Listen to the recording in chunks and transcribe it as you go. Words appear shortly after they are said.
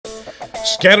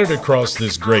Scattered across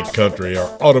this great country are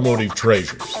automotive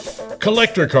treasures,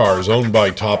 collector cars owned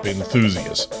by top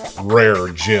enthusiasts, rare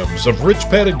gems of rich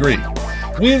pedigree.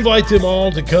 We invite them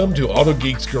all to come to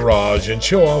Autogeek's garage and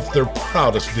show off their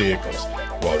proudest vehicles,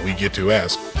 while we get to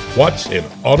ask, what's in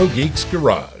Autogeek's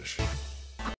garage?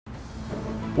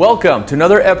 Welcome to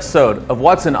another episode of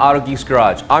What's in Autogeek's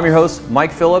Garage. I'm your host,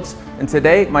 Mike Phillips, and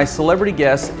today my celebrity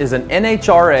guest is an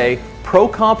NHRA Pro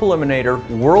Comp Eliminator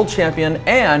World Champion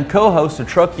and co-host of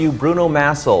Truck U, Bruno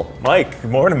Massel. Mike,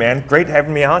 good morning, man. Great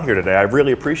having me on here today. I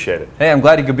really appreciate it. Hey, I'm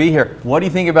glad you could be here. What do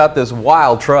you think about this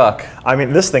wild truck? I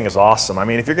mean, this thing is awesome. I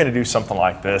mean, if you're going to do something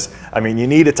like this, I mean, you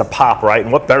need it to pop, right?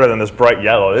 And what better than this bright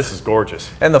yellow? This is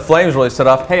gorgeous. And the flames really set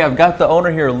off. Hey, I've got the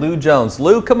owner here, Lou Jones.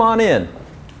 Lou, come on in.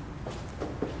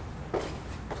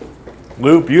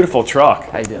 Lou, beautiful truck.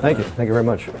 How you doing? Thank you. Thank you very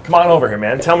much. Come on over here,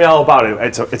 man. Tell me all about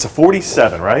it. It's a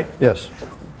 47, right? Yes.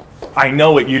 I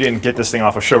know that you didn't get this thing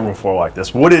off a showroom floor like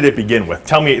this. What did it begin with?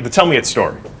 Tell me its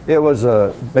story. It was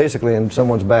basically in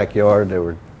someone's backyard.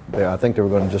 I think they were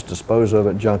going to just dispose of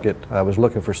it, junk it. I was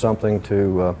looking for something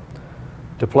to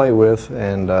play with,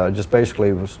 and just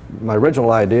basically my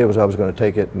original idea was I was going to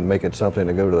take it and make it something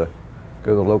to go to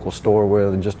the local store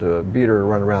with, and just a beater to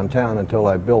run around town until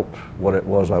I built what it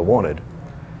was I wanted.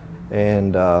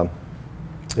 And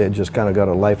it just kind of got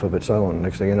a life of its own.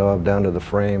 Next thing you know, I'm down to the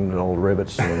frame and all the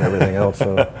rivets and everything else.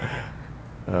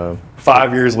 So,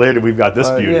 5 years later, we've got this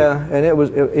beauty. Yeah, and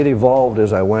it evolved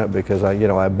as I went, because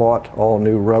I bought all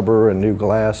new rubber and new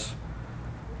glass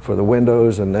for the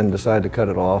windows, and then decided to cut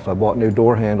it off. I bought new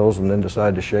door handles and then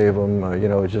decided to shave them.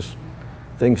 It just,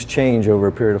 things change over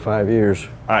a period of 5 years.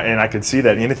 And I could see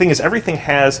that. And the thing is, everything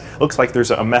looks like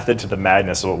there's a method to the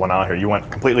madness of what went on here. You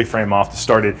went completely frame off to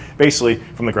start it basically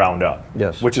from the ground up.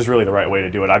 Yes. Which is really the right way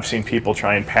to do it. I've seen people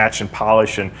try and patch and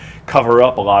polish and cover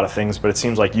up a lot of things, but it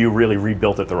seems like you really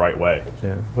rebuilt it the right way.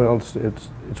 Yeah, well,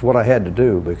 it's what I had to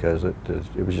do, because it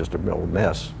was just a real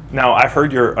mess. Now, I've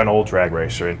heard you're an old drag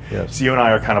racer, and yes. So you and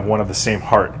I are kind of one of the same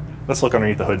heart. Let's look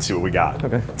underneath the hood and see what we got.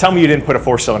 Okay. Tell me you didn't put a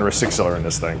 4-cylinder or a 6-cylinder in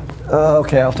this thing.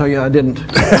 Okay, I'll tell you I didn't.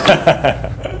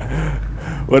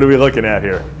 What are we looking at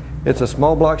here? It's a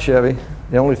small block Chevy.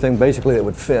 The only thing basically that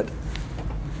would fit.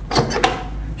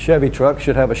 Chevy truck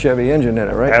should have a Chevy engine in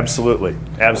it, right? Absolutely,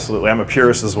 absolutely. I'm a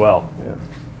purist as well. Yeah.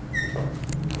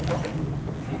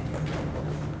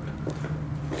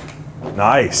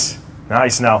 Nice,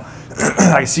 nice. Now,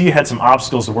 I see you had some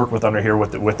obstacles to work with under here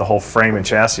with the whole frame and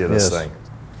chassis of this Yes. thing.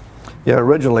 Yeah,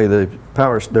 originally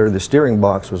the steering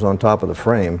box was on top of the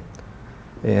frame,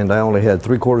 and I only had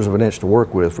 3/4 of an inch to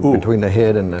work with between the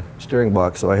head and the steering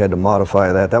box, so I had to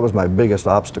modify that. That was my biggest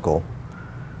obstacle.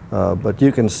 But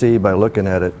you can see by looking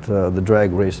at it the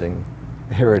drag racing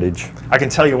heritage. I can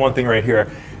tell you one thing right here.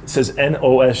 It says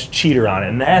NOS Cheater on it,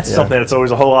 and that's something that's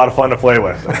always a whole lot of fun to play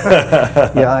with.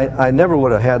 Yeah, I never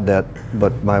would have had that,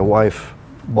 but my wife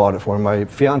bought it for me. My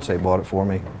fiance bought it for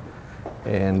me,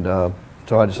 and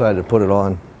so I decided to put it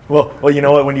on. Well, you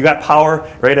know what? When you got power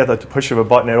right at the push of a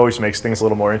button, it always makes things a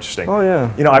little more interesting. Oh, yeah.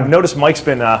 You know, I've noticed Mike's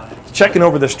been checking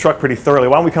over this truck pretty thoroughly.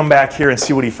 Why don't we come back here and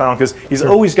see what he found? Because he's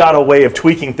always got a way of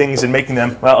tweaking things and making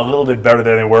them, well, a little bit better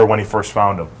than they were when he first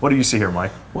found them. What do you see here,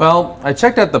 Mike? Well, I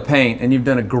checked out the paint, and you've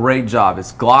done a great job.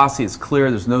 It's glossy, it's clear,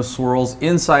 there's no swirls.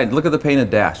 Inside, look at the painted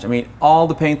dash. I mean, all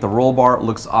the paint, the roll bar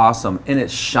looks awesome, and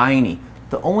it's shiny.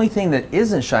 The only thing that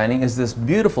isn't shining is this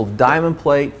beautiful diamond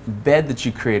plate bed that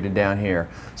you created down here.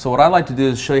 So what I'd like to do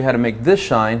is show you how to make this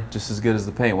shine just as good as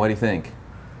the paint. What do you think?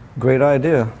 Great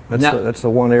idea. That's the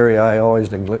one area I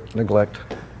always neglect.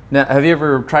 Now, have you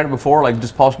ever tried it before, like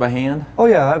just polished by hand? Oh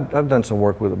yeah, I've done some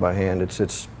work with it by hand.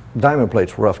 It's diamond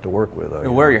plate's rough to work with.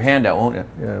 You'll wear your hand out, won't you?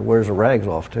 Yeah, it wears the rags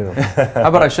off too. How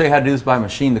about I show you how to do this by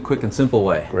machine the quick and simple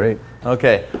way? Great.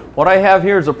 Okay, what I have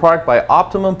here is a product by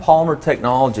Optimum Polymer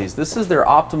Technologies. This is their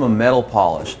Optimum Metal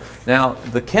Polish. Now,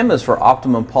 the chemist for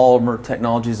Optimum Polymer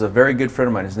Technologies is a very good friend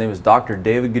of mine. His name is Dr.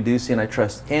 David Gadusi, and I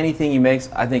trust anything he makes.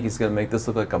 I think he's going to make this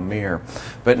look like a mirror.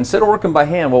 But instead of working by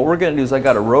hand, what we're going to do is I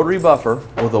got a rotary buffer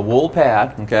with a wool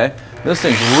pad, okay? This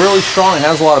thing's really strong. It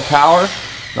has a lot of power.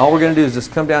 And all we're going to do is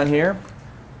just come down here.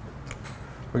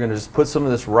 We're going to just put some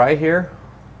of this right here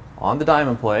on the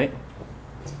diamond plate.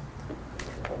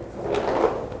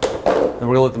 Then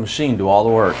we're going to let the machine do all the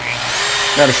work.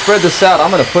 Now to spread this out,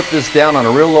 I'm going to put this down on a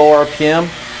real low RPM.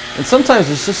 And sometimes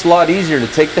it's just a lot easier to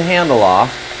take the handle off.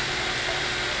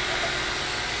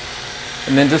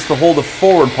 And then just to hold the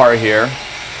forward part here.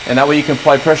 And that way you can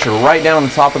apply pressure right down on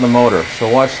the top of the motor. So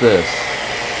watch this.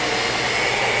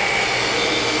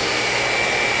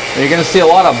 You're going to see a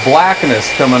lot of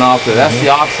blackness coming off there. That's the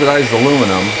oxidized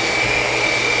aluminum.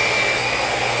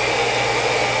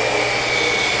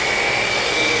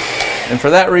 And for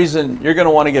that reason, you're going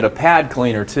to want to get a pad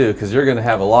cleaner too, because you're going to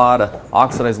have a lot of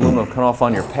oxidized aluminum come off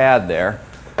on your pad there.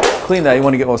 Clean that, you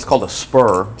want to get what's called a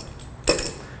spur.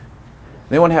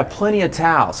 They want to have plenty of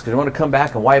towels, because you want to come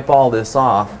back and wipe all this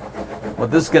off.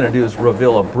 What this is going to do is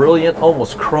reveal a brilliant,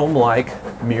 almost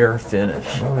chrome-like mirror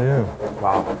finish. Oh yeah.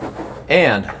 Wow.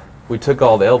 And we took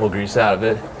all the elbow grease out of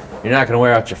it. You're not going to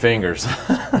wear out your fingers.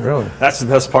 Really? That's the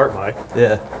best part, Mike.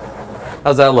 Yeah.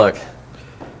 How's that look?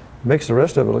 Makes the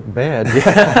rest of it look bad.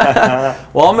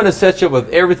 Well, I'm going to set you up with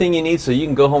everything you need so you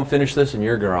can go home and finish this in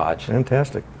your garage.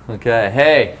 Fantastic. Okay,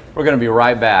 hey, we're going to be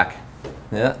right back.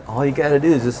 Yeah, all you got to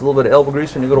do is just a little bit of elbow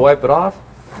grease when you go to wipe it off.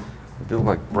 It'll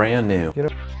look like brand new.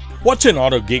 What's in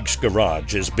Autogeek's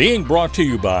Garage is being brought to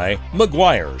you by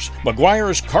Meguiar's.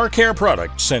 Meguiar's car care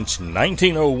product since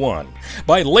 1901.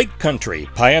 By Lake Country,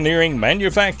 pioneering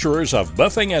manufacturers of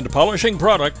buffing and polishing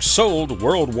products sold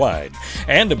worldwide.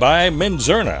 And by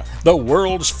Menzerna, the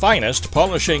world's finest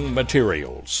polishing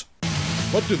materials.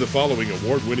 What do the following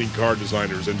award-winning car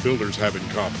designers and builders have in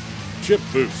common? Chip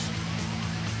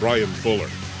Booth, Brian Fuller,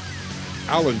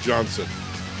 Alan Johnson,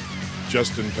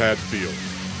 Justin Padfield,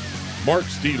 Mark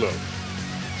Stilo,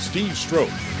 Steve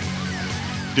Stroke,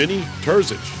 Denny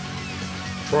Terzic,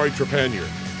 Troy Trepanier.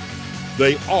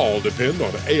 They all depend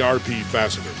on ARP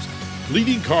fasteners.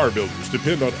 Leading car builders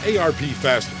depend on ARP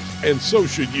fasteners, and so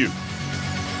should you.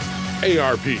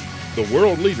 ARP, the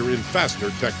world leader in fastener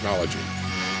technology.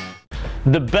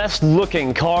 The best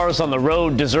looking cars on the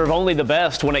road deserve only the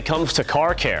best when it comes to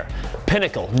car care.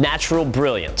 Pinnacle Natural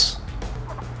Brilliance.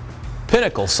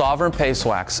 Pinnacle Sovereign Paste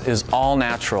Wax is all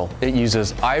natural. It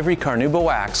uses ivory carnauba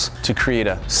wax to create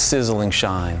a sizzling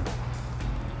shine.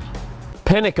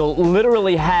 Pinnacle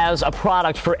literally has a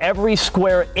product for every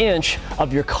square inch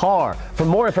of your car. For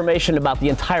more information about the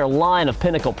entire line of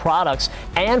Pinnacle products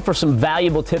and for some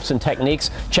valuable tips and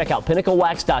techniques, check out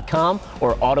pinnaclewax.com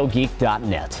or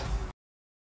autogeek.net.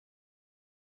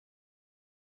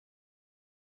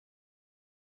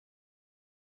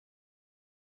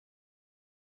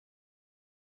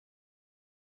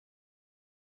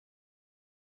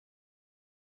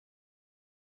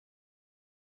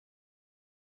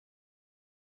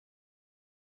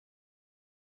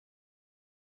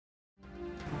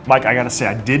 Mike, I gotta say,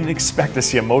 I didn't expect to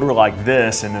see a motor like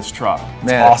this in this truck. It's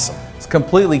Man, awesome. It's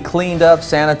completely cleaned up,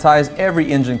 sanitized. Every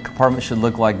engine compartment should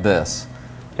look like this.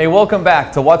 Hey, welcome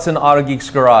back to What's in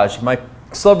Autogeek's Garage. My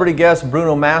celebrity guest,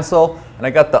 Bruno Massel, and I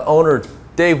got the owner,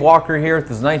 Dave Walker, here with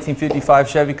his 1955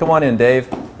 Chevy. Come on in, Dave.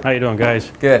 How you doing,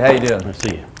 guys? Good, how you doing? Nice to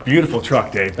see you. Beautiful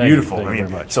truck, Dave. Thank you. Beautiful. Thank you very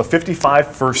much. So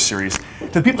 55 First Series. To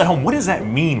the people at home, what does that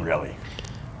mean, really?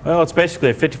 Well, it's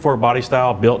basically a 54 body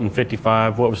style built in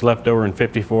 55. What was left over in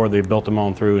 54, they built them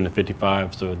on through in the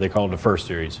 55, so they called it the First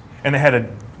Series. And they had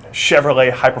a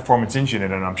Chevrolet high-performance engine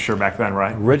in it, I'm sure, back then,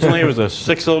 right? Originally, it was a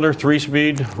 6-cylinder,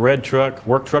 3-speed, red truck,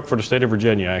 work truck for the state of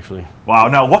Virginia, actually. Wow.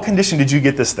 Now, what condition did you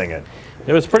get this thing in?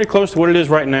 It was pretty close to what it is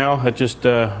right now. It just,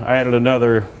 I added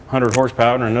another 100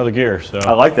 horsepower and another gear. So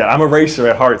I like that. I'm a racer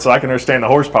at heart, so I can understand the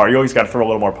horsepower. You always got to throw a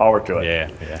little more power to it.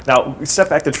 Yeah. Now, step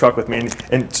back the truck with me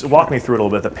and walk me through it a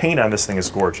little bit. The paint on this thing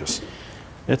is gorgeous.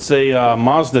 It's a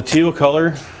Mazda teal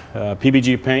color,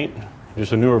 PBG paint,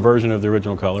 just a newer version of the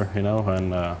original color, you know.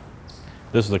 And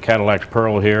this is a Cadillac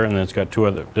Pearl here, and then it's got 2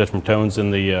 other different tones in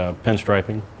the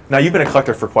pinstriping. Now, you've been a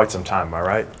collector for quite some time, am I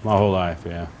right? My whole life,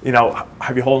 yeah. You know,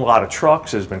 have you held a lot of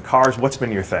trucks? There's been cars. What's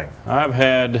been your thing? I've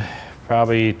had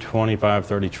probably 25,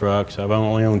 30 trucks. I've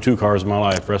only owned 2 cars in my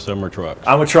life. The rest of them are trucks.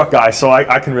 I'm a truck guy, so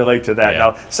I can relate to that. Yeah.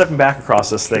 Now, stepping back across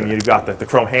this thing, you've got the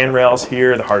chrome handrails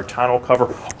here, the hard tonneau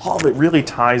cover. All of it really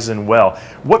ties in well.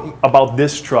 What about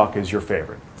this truck is your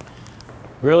favorite?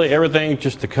 Really, everything,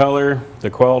 just the color,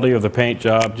 the quality of the paint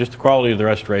job, just the quality of the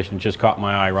restoration just caught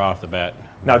my eye right off the bat.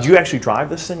 Now, do you actually drive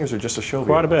this thing, or is it just a show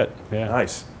vehicle? Quite a bit, yeah.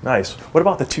 Nice, nice. What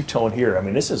about the two-tone here? I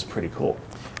mean, this is pretty cool.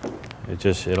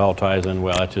 It all ties in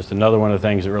well. It's just another one of the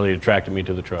things that really attracted me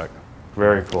to the truck.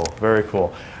 Very cool, very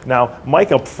cool. Now,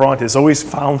 Mike up front has always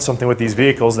found something with these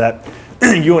vehicles that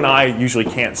you and I usually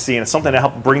can't see, and it's something to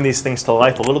help bring these things to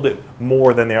life a little bit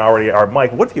more than they already are.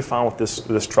 Mike, what have you found with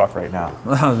this truck right now?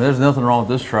 There's nothing wrong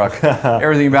with this truck.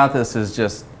 Everything about this is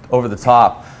just over the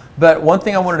top. But one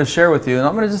thing I wanted to share with you, and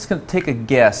I'm just going to take a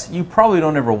guess. You probably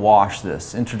don't ever wash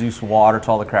this, introduce water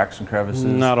to all the cracks and crevices.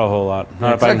 Not a whole lot.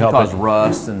 Not if It I can can help cause it.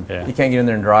 rust, and Yeah. you can't get in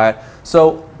there and dry it.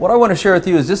 So what I want to share with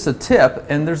you is just a tip,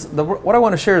 and what I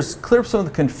want to share is clear up some of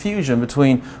the confusion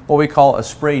between what we call a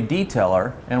spray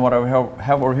detailer and what I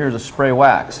have over here is a spray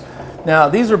wax. Now,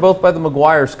 these are both by the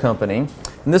Meguiar's company,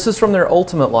 And this is from their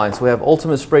Ultimate line. So we have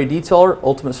Ultimate Spray Detailer,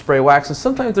 Ultimate Spray Wax, and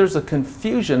sometimes there's a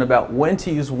confusion about when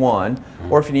to use one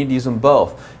or if you need to use them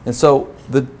both. And so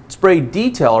the Spray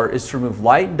Detailer is to remove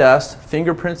light dust,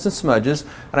 fingerprints, and smudges.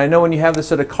 And I know when you have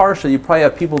this at a car show, you probably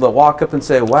have people that walk up and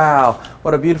say, wow,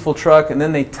 what a beautiful truck, and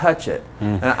then they touch it.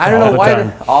 And I don't know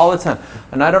why, all the time.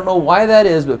 And I don't know why that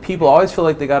is, but people always feel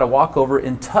like they got to walk over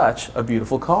and touch a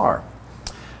beautiful car.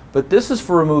 But this is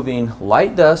for removing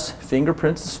light dust,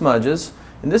 fingerprints, and smudges.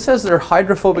 And this has their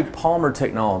hydrophobic polymer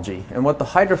technology. And what the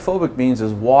hydrophobic means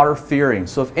is water fearing.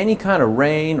 So if any kind of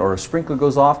rain or a sprinkler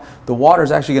goes off, the water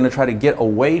is actually going to try to get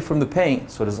away from the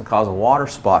paint so it doesn't cause a water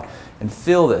spot. And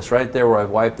feel this right there where I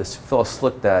wiped this, feel how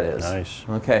slick that is. Nice.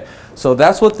 Okay, so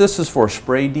that's what this is for,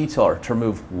 Spray Detailer, to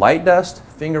remove light dust,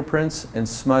 fingerprints, and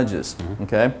smudges.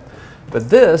 Okay,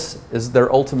 but this is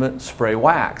their Ultimate Spray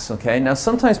Wax. Okay, now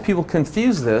sometimes people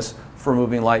confuse this for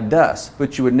removing light dust,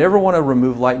 but you would never want to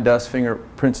remove light dust,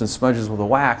 fingerprints, and smudges with a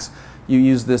wax. You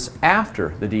use this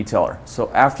after the detailer. So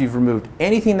after you've removed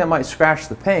anything that might scratch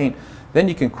the paint, then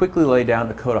you can quickly lay down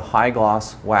a coat of high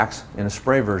gloss wax in a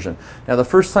spray version. Now the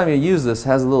first time you use this, it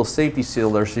has a little safety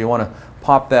seal there, so you want to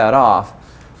pop that off.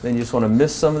 Then you just want to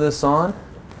mist some of this on,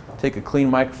 take a clean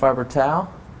microfiber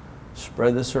towel,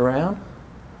 spread this around,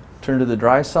 turn to the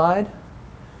dry side,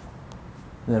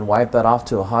 and then wipe that off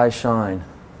to a high shine.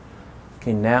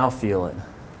 Okay, now feel it.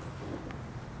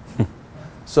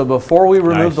 So before we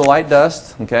remove the light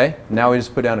dust, okay, now we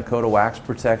just put down a coat of wax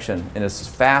protection, and it's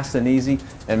fast and easy,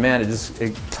 and man,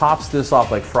 it tops this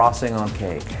off like frosting on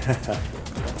cake.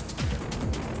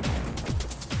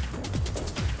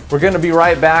 We're going to be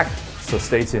right back, so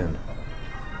stay tuned.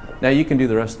 Now you can do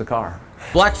the rest of the car.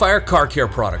 Blackfire Car Care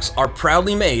products are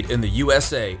proudly made in the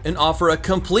USA and offer a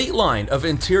complete line of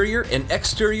interior and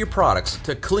exterior products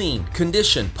to clean,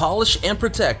 condition, polish, and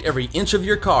protect every inch of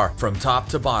your car from top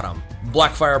to bottom.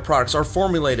 Blackfire products are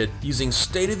formulated using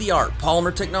state-of-the-art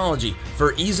polymer technology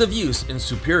for ease of use and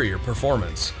superior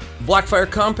performance. Blackfire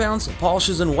compounds,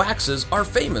 polishes, and waxes are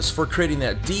famous for creating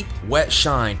that deep, wet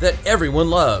shine that everyone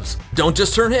loves. Don't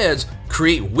just turn heads,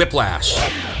 create whiplash.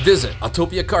 Visit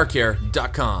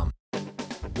autopiacarcare.com.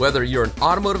 Whether you're an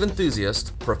automotive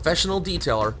enthusiast, professional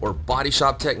detailer, or body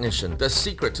shop technician, the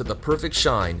secret to the perfect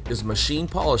shine is machine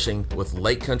polishing with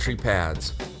Lake Country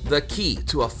pads. The key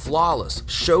to a flawless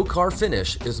show car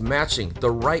finish is matching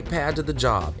the right pad to the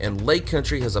job, and Lake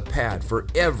Country has a pad for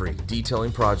every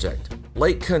detailing project.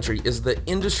 Lake Country is the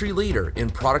industry leader in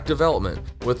product development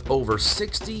with over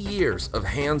 60 years of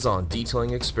hands-on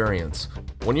detailing experience.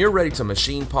 When you're ready to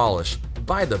machine polish,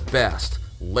 buy the best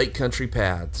Lake Country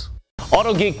pads.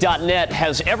 Autogeek.net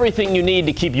has everything you need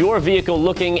to keep your vehicle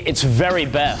looking its very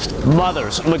best.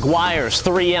 Mothers, Meguiar's,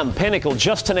 3M, Pinnacle,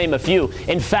 just to name a few.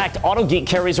 In fact, Autogeek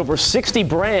carries over 60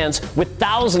 brands with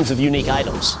thousands of unique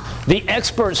items. The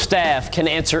expert staff can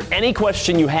answer any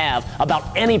question you have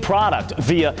about any product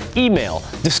via email,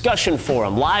 discussion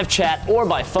forum, live chat, or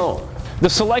by phone. The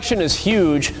selection is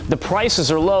huge, the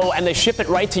prices are low, and they ship it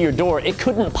right to your door. It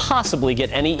couldn't possibly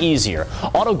get any easier.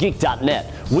 Autogeek.net.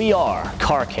 We are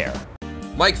car care.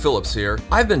 Mike Phillips here.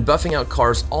 I've been buffing out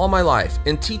cars all my life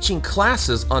and teaching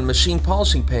classes on machine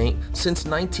polishing paint since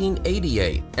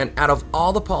 1988. And out of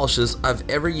all the polishes I've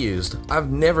ever used,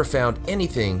 I've never found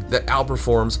anything that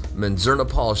outperforms Menzerna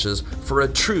polishes for a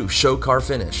true show car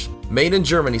finish. Made in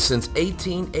Germany since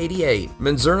 1888,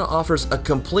 Menzerna offers a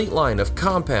complete line of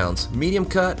compounds, medium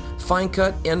cut, fine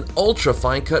cut, and ultra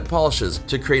fine cut polishes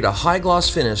to create a high gloss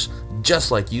finish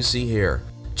just like you see here.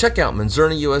 Check out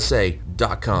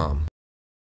MenzernaUSA.com.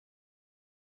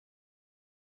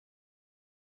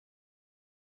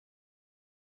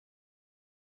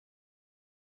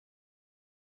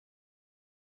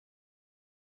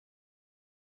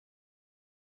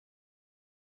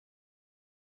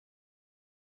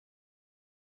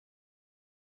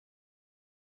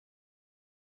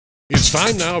 It's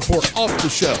time now for Off the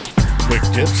Shelf, quick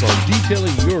tips on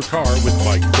detailing your car with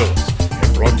Mike Phillips,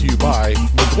 and brought to you by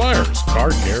Meguiar's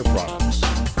Car Care Products.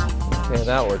 Okay,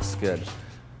 that works good.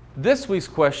 This week's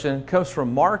question comes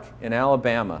from Mark in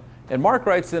Alabama. And Mark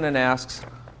writes in and asks,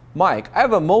 Mike, I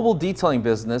have a mobile detailing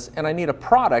business and I need a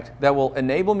product that will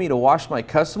enable me to wash my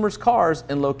customers' cars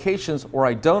in locations where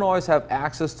I don't always have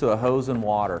access to a hose and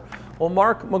water. Well,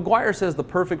 Mark, Meguiar says the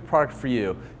perfect product for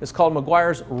you. It's called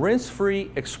Meguiar's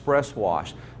Rinse-Free Express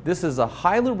Wash. This is a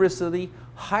high lubricity,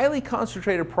 highly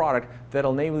concentrated product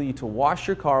that'll enable you to wash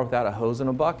your car without a hose and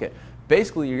a bucket.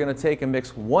 Basically, you're going to take and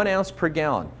mix 1 ounce per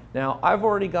gallon. Now, I've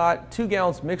already got 2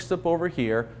 gallons mixed up over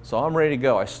here, so I'm ready to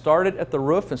go. I started at the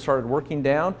roof and started working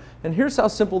down, and here's how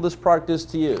simple this product is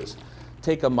to use.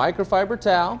 Take a microfiber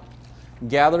towel,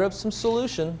 gather up some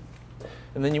solution,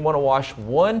 and then you want to wash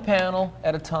one panel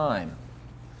at a time.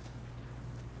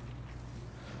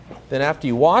 Then after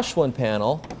you wash one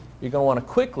panel, you're going to want to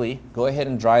quickly go ahead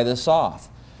and dry this off.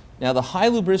 Now the high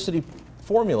lubricity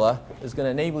formula is going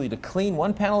to enable you to clean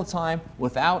one panel at a time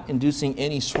without inducing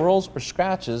any swirls or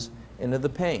scratches into the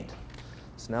paint.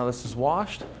 So now this is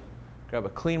washed. Grab a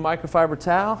clean microfiber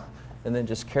towel and then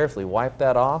just carefully wipe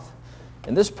that off.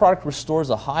 And this product restores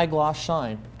a high gloss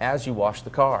shine as you wash the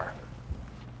car.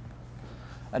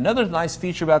 Another nice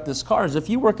feature about this car is if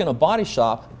you work in a body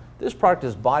shop, this product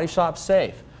is body shop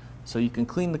safe. So you can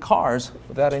clean the cars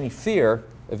without any fear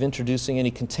of introducing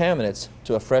any contaminants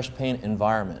to a fresh paint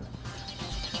environment.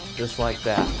 Just like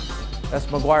that. That's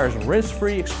Meguiar's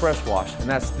Rinse-Free Express Wash, and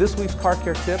that's this week's car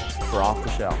care tip for Off the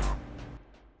Shelf.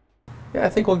 Yeah, I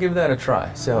think we'll give that a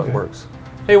try, see how it works.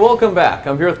 Hey, welcome back.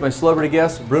 I'm here with my celebrity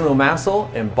guests, Bruno Massel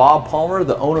and Bob Palmer,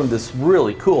 the owner of this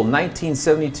really cool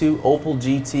 1972 Opel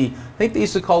GT. I think they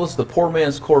used to call this the poor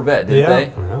man's Corvette, didn't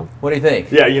they? Yeah. What do you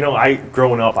think? Yeah, you know,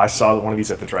 growing up, I saw one of these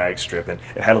at the drag strip, and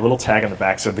it had a little tag on the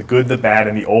back, said the good, the bad,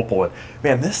 and the Opel. And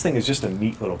man, this thing is just a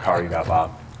neat little car you got,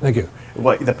 Bob. Thank you.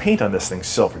 Well, the paint on this thing's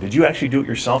silver. Did you actually do it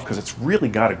yourself? Because it's really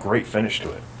got a great finish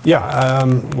to it. Yeah,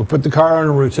 we put the car on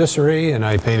a rotisserie, and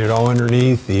I painted all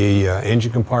underneath the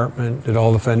engine compartment, did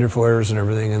all the fender flares and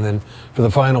everything, and then for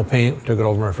the final paint, took it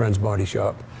over to my friend's body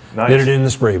shop. Nice. Did it in the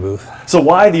spray booth. So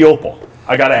why the Opel?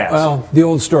 I got to ask. Well, the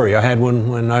old story. I had one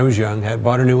when I was young.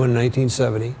 Bought a new one in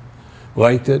 1970.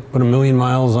 Liked it, put 1,000,000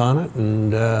 miles on it,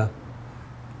 and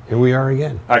here we are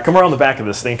again. All right, come around the back of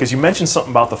this thing, because you mentioned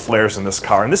something about the flares in this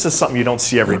car, and this is something you don't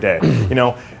see every day. You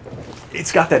know,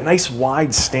 it's got that nice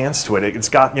wide stance to it. It's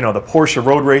got, you know, the Porsche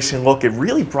road racing look. It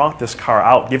really brought this car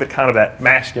out, give it kind of that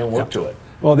masculine look to it.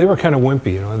 Well, they were kind of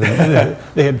wimpy, you know. They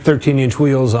had 13-inch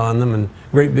wheels on them and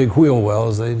great big wheel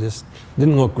wells. They just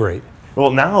didn't look great.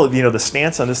 Well, now, you know, the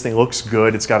stance on this thing looks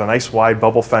good. It's got a nice wide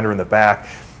bubble fender in the back.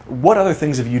 What other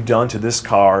things have you done to this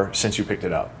car since you picked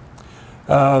it up?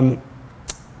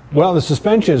 Well, the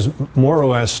suspension is more or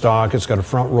less stock. It's got a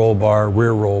front roll bar,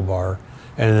 rear roll bar,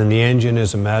 and then the engine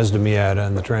is a Mazda Miata,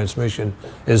 and the transmission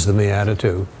is the Miata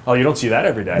too. Oh, you don't see that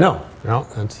every day. No, no,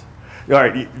 that's... All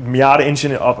right, Miata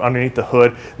engine up underneath the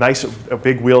hood, nice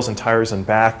big wheels and tires in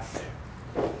back.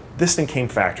 This thing came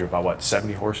factory about what,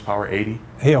 70 horsepower, 80?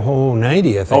 Hey, a whole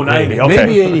 90, I think. Oh, 90, maybe. okay.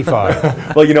 Maybe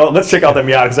 85. Well, you know, let's check out the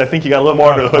Miata, because I think you got a little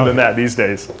more under the hood than that these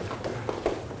days.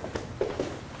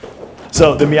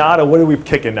 So the Miata, what are we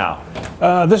kicking now?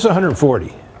 This is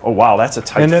 140. Oh wow, that's a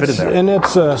tight fit in there. And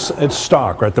it's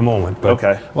stock at the moment,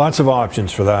 but lots of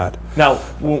options for that. Now,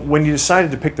 when you decided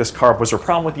to pick this car up, was there a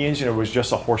problem with the engine, or was it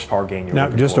just a horsepower gain you were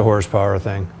looking just for? a horsepower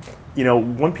thing. You know,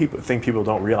 one thing people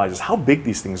don't realize is how big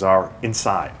these things are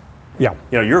inside. Yeah.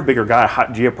 You know, you're a bigger guy.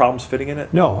 Do you have problems fitting in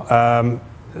it? No.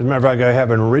 As a matter of fact, I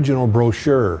have an original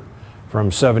brochure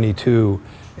from '72.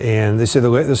 And they say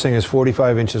this thing has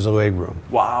 45 inches of leg room.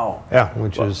 Wow. Yeah,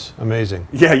 which is amazing.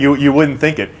 Yeah, you wouldn't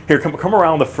think it. Here, come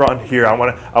around the front here. I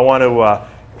want to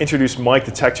introduce Mike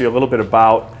to talk to you a little bit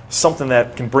about something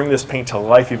that can bring this paint to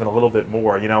life even a little bit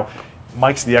more. You know,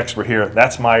 Mike's the expert here.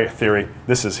 That's my theory.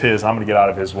 This is his. I'm going to get out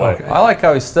of his way. Okay. I like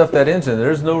how he stuffed that engine.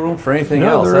 There's no room for anything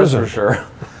else, that's for sure.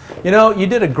 You know, you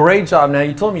did a great job. Now,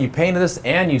 you told me you painted this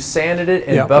and you sanded it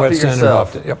and buffed it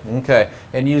yourself. Buffed it, yep. Okay.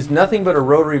 And used nothing but a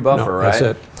rotary buffer, right? That's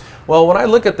it. Well, when I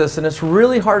look at this, and it's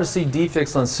really hard to see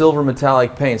defects on silver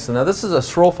metallic paint. So now this is a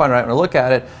scroll finder. Right? When I look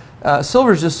at it,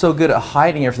 silver is just so good at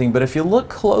hiding everything. But if you look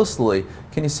closely,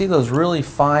 can you see those really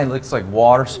fine, looks like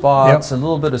water spots, and a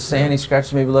little bit of sandy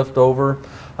scratches maybe left over?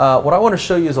 What I want to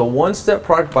show you is a one-step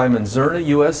product by Menzerna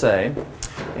USA.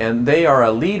 And they are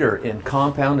a leader in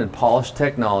compound and polish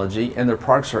technology, and their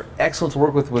products are excellent to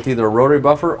work with either a rotary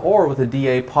buffer or with a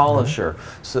DA polisher.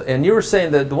 So, and you were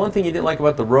saying that the one thing you didn't like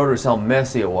about the rotary is how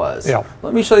messy it was. Yeah.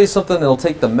 Let me show you something that'll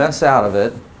take the mess out of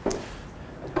it.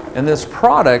 And this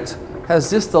product has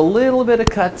just a little bit of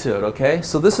cut to it, okay?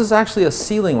 So this is actually a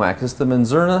sealing wax. It's the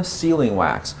Menzerna sealing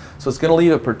wax. So it's going to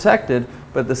leave it protected,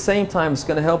 but at the same time it's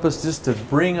going to help us just to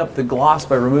bring up the gloss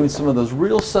by removing some of those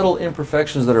real subtle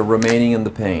imperfections that are remaining in the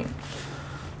paint.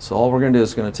 So all we're going to do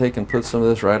is going to take and put some of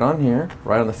this right on here,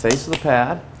 right on the face of the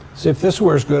pad. See, if this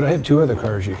wears good, I have 2 other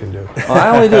cars you can do. Well, I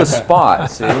only do a spot,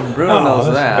 see? Bruno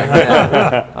knows that.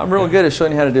 Yeah. I'm real good at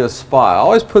showing you how to do a spot. I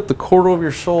always put the cord over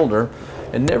your shoulder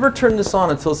and never turn this on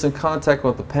until it's in contact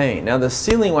with the paint. Now the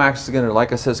sealing wax is going to,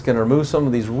 like I said, it's going to remove some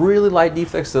of these really light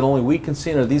defects that only we can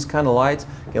see under these kind of lights.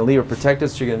 You're going to leave it protected,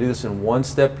 so you're going to do this in one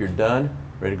step, you're done,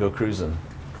 ready to go cruising.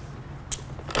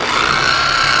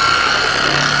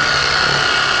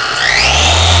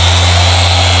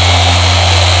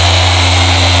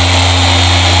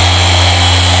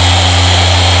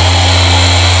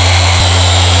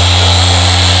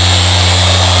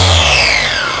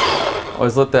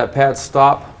 Always let that pad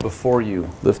stop before you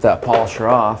lift that polisher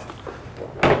off.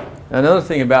 Another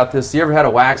thing about this, you ever had a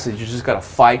wax that you just got to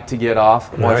fight to get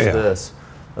off? Watch this.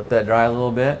 Let that dry a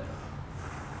little bit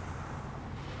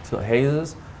until it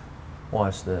hazes.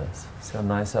 Watch this. See how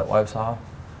nice that wipes off?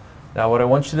 Now what I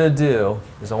want you to do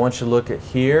is I want you to look at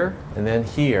here and then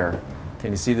here.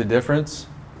 Can you see the difference?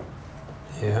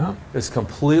 Yeah. It's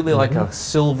completely like a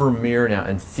silver mirror now,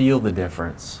 and feel the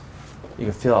difference. You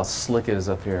can feel how slick it is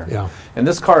up here. Yeah. And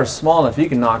this car is small enough, you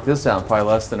can knock this out in probably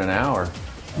less than an hour.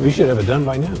 We should have it done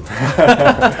by now.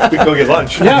 We can go get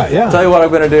lunch. Yeah, yeah. I'll tell you what I'm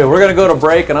going to do. We're going to go to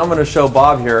break, and I'm going to show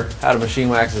Bob here how to machine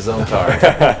wax his own car.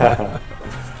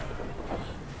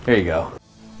 Here you go.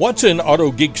 What's in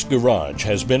Autogeek's Garage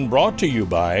has been brought to you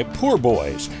by Poor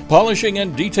Boys, polishing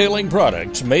and detailing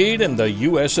products made in the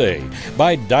USA,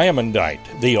 by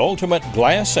Diamondite, the ultimate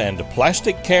glass and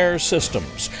plastic care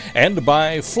systems, and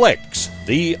by Flex,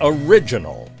 the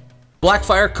original.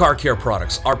 Blackfire Car Care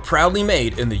products are proudly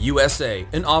made in the USA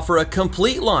and offer a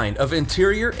complete line of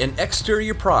interior and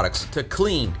exterior products to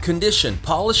clean, condition,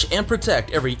 polish, and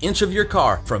protect every inch of your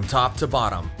car from top to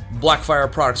bottom.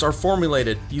 Blackfire products are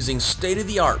formulated using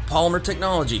state-of-the-art polymer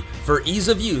technology for ease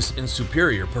of use and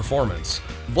superior performance.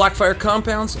 Blackfire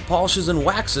compounds, polishes, and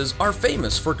waxes are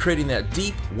famous for creating that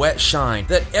deep, wet shine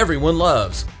that everyone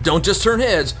loves. Don't just turn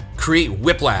heads, create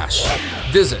whiplash.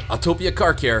 Visit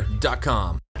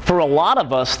autopiacarcare.com. For a lot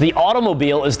of us, the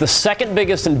automobile is the second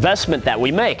biggest investment that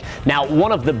we make. Now,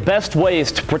 one of the best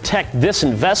ways to protect this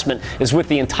investment is with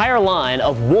the entire line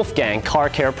of Wolfgang Car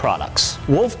Care products.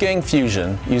 Wolfgang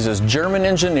Fusion uses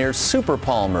German-engineered super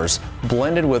polymers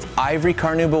blended with ivory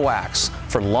carnauba wax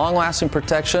for long-lasting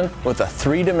protection with a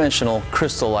three-dimensional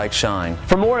crystal-like shine.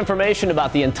 For more information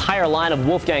about the entire line of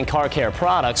Wolfgang Car Care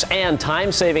products and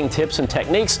time-saving tips and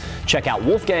techniques, check out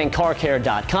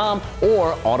wolfgangcarcare.com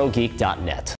or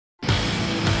autogeek.net.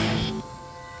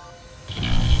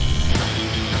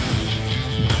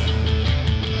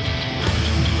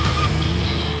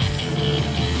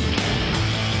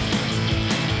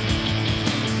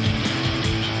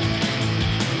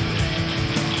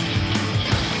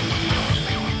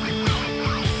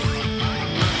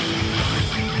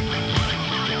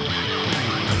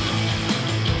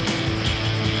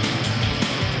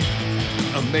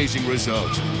 Amazing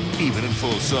results, even in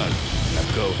full sun.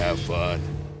 Now go have fun.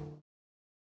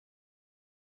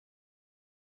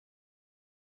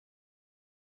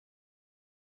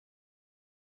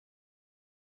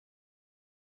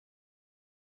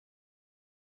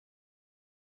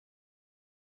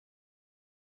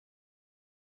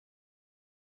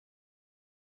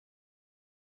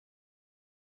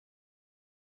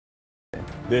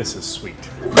 This is sweet.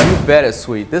 You bet it's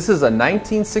sweet. This is a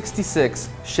 1966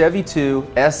 Chevy II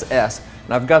SS,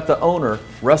 and I've got the owner,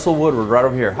 Russell Woodward, right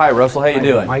over here. Hi, Russell. How you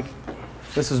doing? Mike.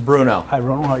 This is Bruno. Hi,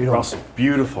 Bruno. How you doing? Russell,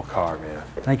 beautiful car, man.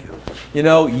 Thank you. You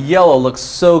know, yellow looks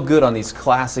so good on these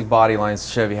classic body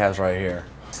lines Chevy has right here.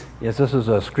 Yes, this is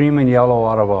a screaming yellow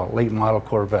out of a late model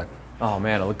Corvette. Oh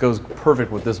man, it goes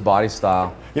perfect with this body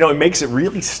style. You know, it makes it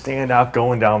really stand out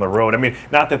going down the road. I mean,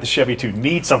 not that the Chevy II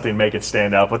needs something to make it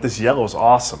stand out, but this yellow is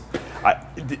awesome.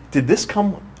 Did this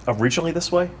come originally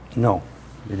this way? No,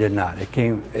 it did not. It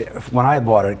came, when I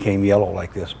bought it, it came yellow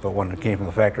like this, but when it came from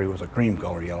the factory, it was a cream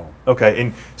color yellow. Okay,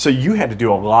 and so you had to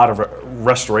do a lot of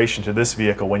restoration to this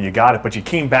vehicle when you got it, but you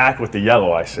came back with the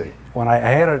yellow, I see. When I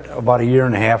had it about a year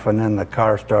and a half, and then the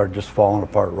car started just falling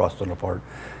apart, rusting apart.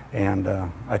 And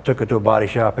I took it to a body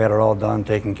shop, had it all done,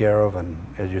 taken care of, and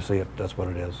as you see it, that's what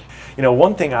it is. You know,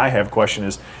 one thing I have question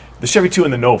is the Chevy II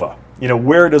and the Nova. You know,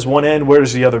 where does one end, where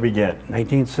does the other begin?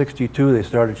 1962, they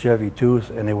started Chevy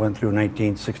IIs, and they went through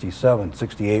 1967.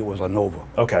 68 was a Nova.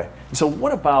 Okay. So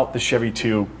what about the Chevy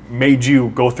II made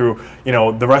you go through, you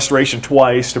know, the restoration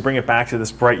twice to bring it back to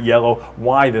this bright yellow?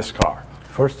 Why this car?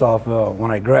 First off,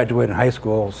 when I graduated high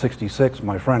school, 66,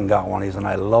 my friend got one of these, and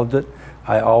I loved it.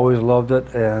 I always loved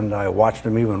it, and I watched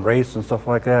him even race and stuff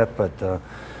like that, but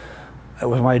it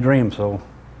was my dream, so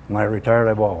when I retired,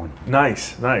 I bought one.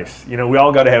 Nice, nice. You know, we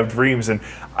all got to have dreams, and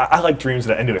I like dreams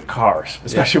that end with cars,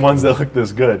 especially ones that look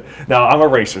this good. Now, I'm a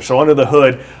racer, so under the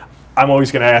hood, I'm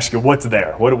always going to ask you, what's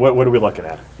there? What are we looking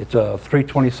at? It's a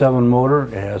 327 motor.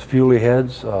 It has fuelie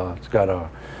heads. It's got a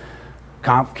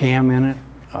comp cam in it.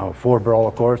 4-barrel,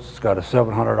 of course. It's got a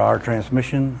 700R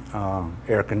transmission,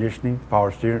 air conditioning,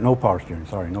 power steering. No power steering,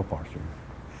 sorry, no power steering.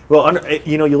 Well,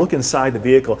 you know, you look inside the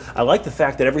vehicle. I like the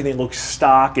fact that everything looks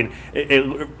stock and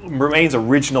it remains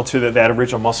original to that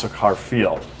original muscle car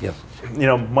feel. Yes. You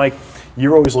know, Mike,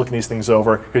 you're always looking these things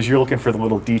over because you're looking for the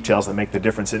little details that make the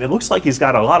difference. And it looks like he's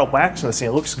got a lot of wax in this thing.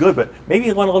 It looks good, but maybe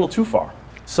he went a little too far.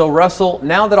 So Russell,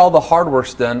 now that all the hard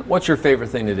work's done, what's your favorite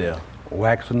thing to do?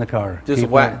 Waxing the car. Just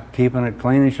keeping it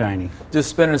clean and shiny. Just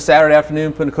spending a Saturday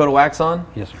afternoon putting a coat of wax on?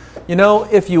 Yes, sir. You know,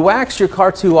 if you wax your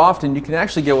car too often, you can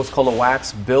actually get what's called a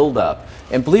wax buildup.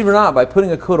 And believe it or not, by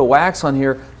putting a coat of wax on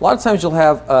here, a lot of times you'll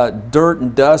have dirt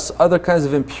and dust, other kinds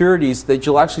of impurities that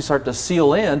you'll actually start to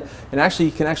seal in, and actually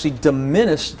you can actually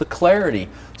diminish the clarity.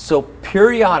 So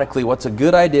periodically, what's a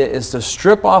good idea is to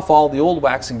strip off all the old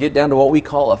wax and get down to what we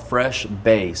call a fresh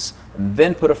base, and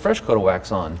then put a fresh coat of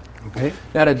wax on. Okay.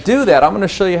 Now to do that, I'm going to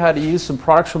show you how to use some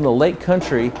products from the Lake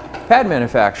Country pad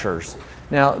manufacturers.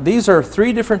 Now these are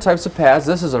 3 different types of pads.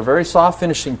 This is a very soft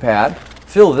finishing pad.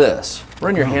 Feel this.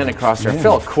 Run your hand across there.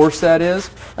 Feel how coarse that is.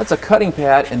 That's a cutting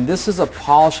pad, and this is a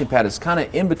polishing pad. It's kind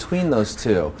of in between those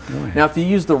two. Now if you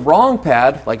use the wrong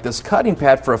pad, like this cutting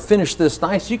pad, for a finish this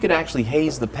nice, you could actually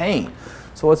haze the paint.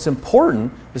 So what's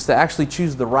important is to actually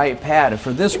choose the right pad. And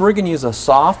for this, we're going to use a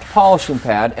soft polishing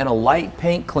pad and a light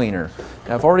paint cleaner.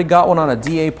 Now I've already got one on a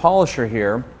DA polisher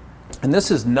here, and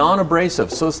this is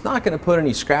non-abrasive, so it's not going to put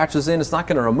any scratches in. It's not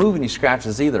going to remove any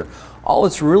scratches either. All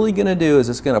it's really going to do is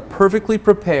it's going to perfectly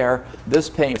prepare this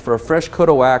paint for a fresh coat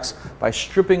of wax by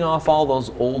stripping off all those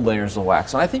old layers of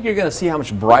wax. And I think you're going to see how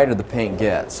much brighter the paint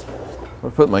gets. I'm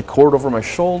going to put my cord over my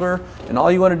shoulder, and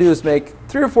all you want to do is make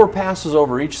 3 or 4 passes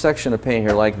over each section of paint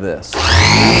here like this.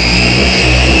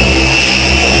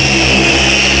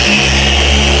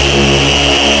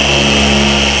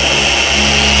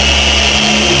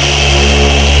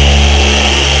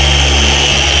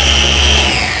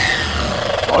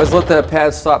 Always let that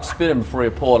pad stop spinning before you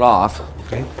pull it off.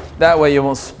 Okay. That way you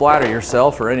won't splatter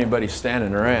yourself or anybody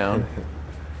standing around.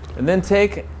 And then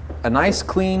take a nice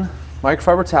clean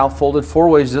microfiber towel folded 4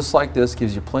 ways just like this,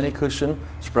 gives you plenty of cushion,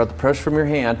 spread the pressure from your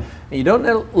hand. And you don't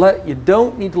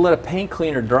need to let a paint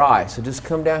cleaner dry, so just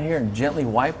come down here and gently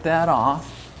wipe that off.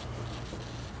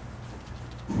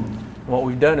 What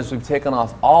we've done is we've taken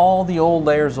off all the old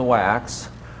layers of wax.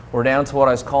 We're down to what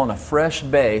I was calling a fresh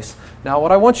base. Now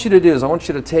what I want you to do is I want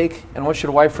you to take and I want you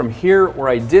to wipe from here where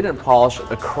I didn't polish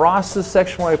across this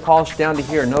section where I polished down to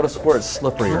here. Notice where it's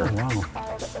slipperier. Oh,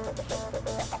 wow.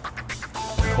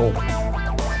 Cool.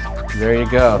 There you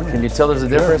go. Can you tell there's a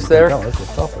difference there?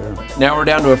 Now we're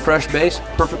down to a fresh base,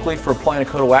 perfectly for applying a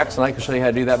coat of wax, and I can show you how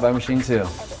to do that by machine too.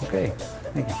 Okay,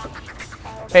 thank you.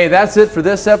 Hey, that's it for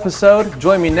this episode.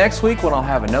 Join me next week when I'll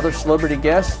have another celebrity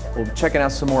guest. We'll be checking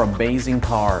out some more amazing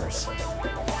cars.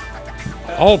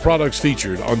 All products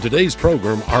featured on today's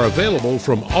program are available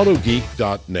from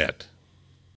Autogeek.net.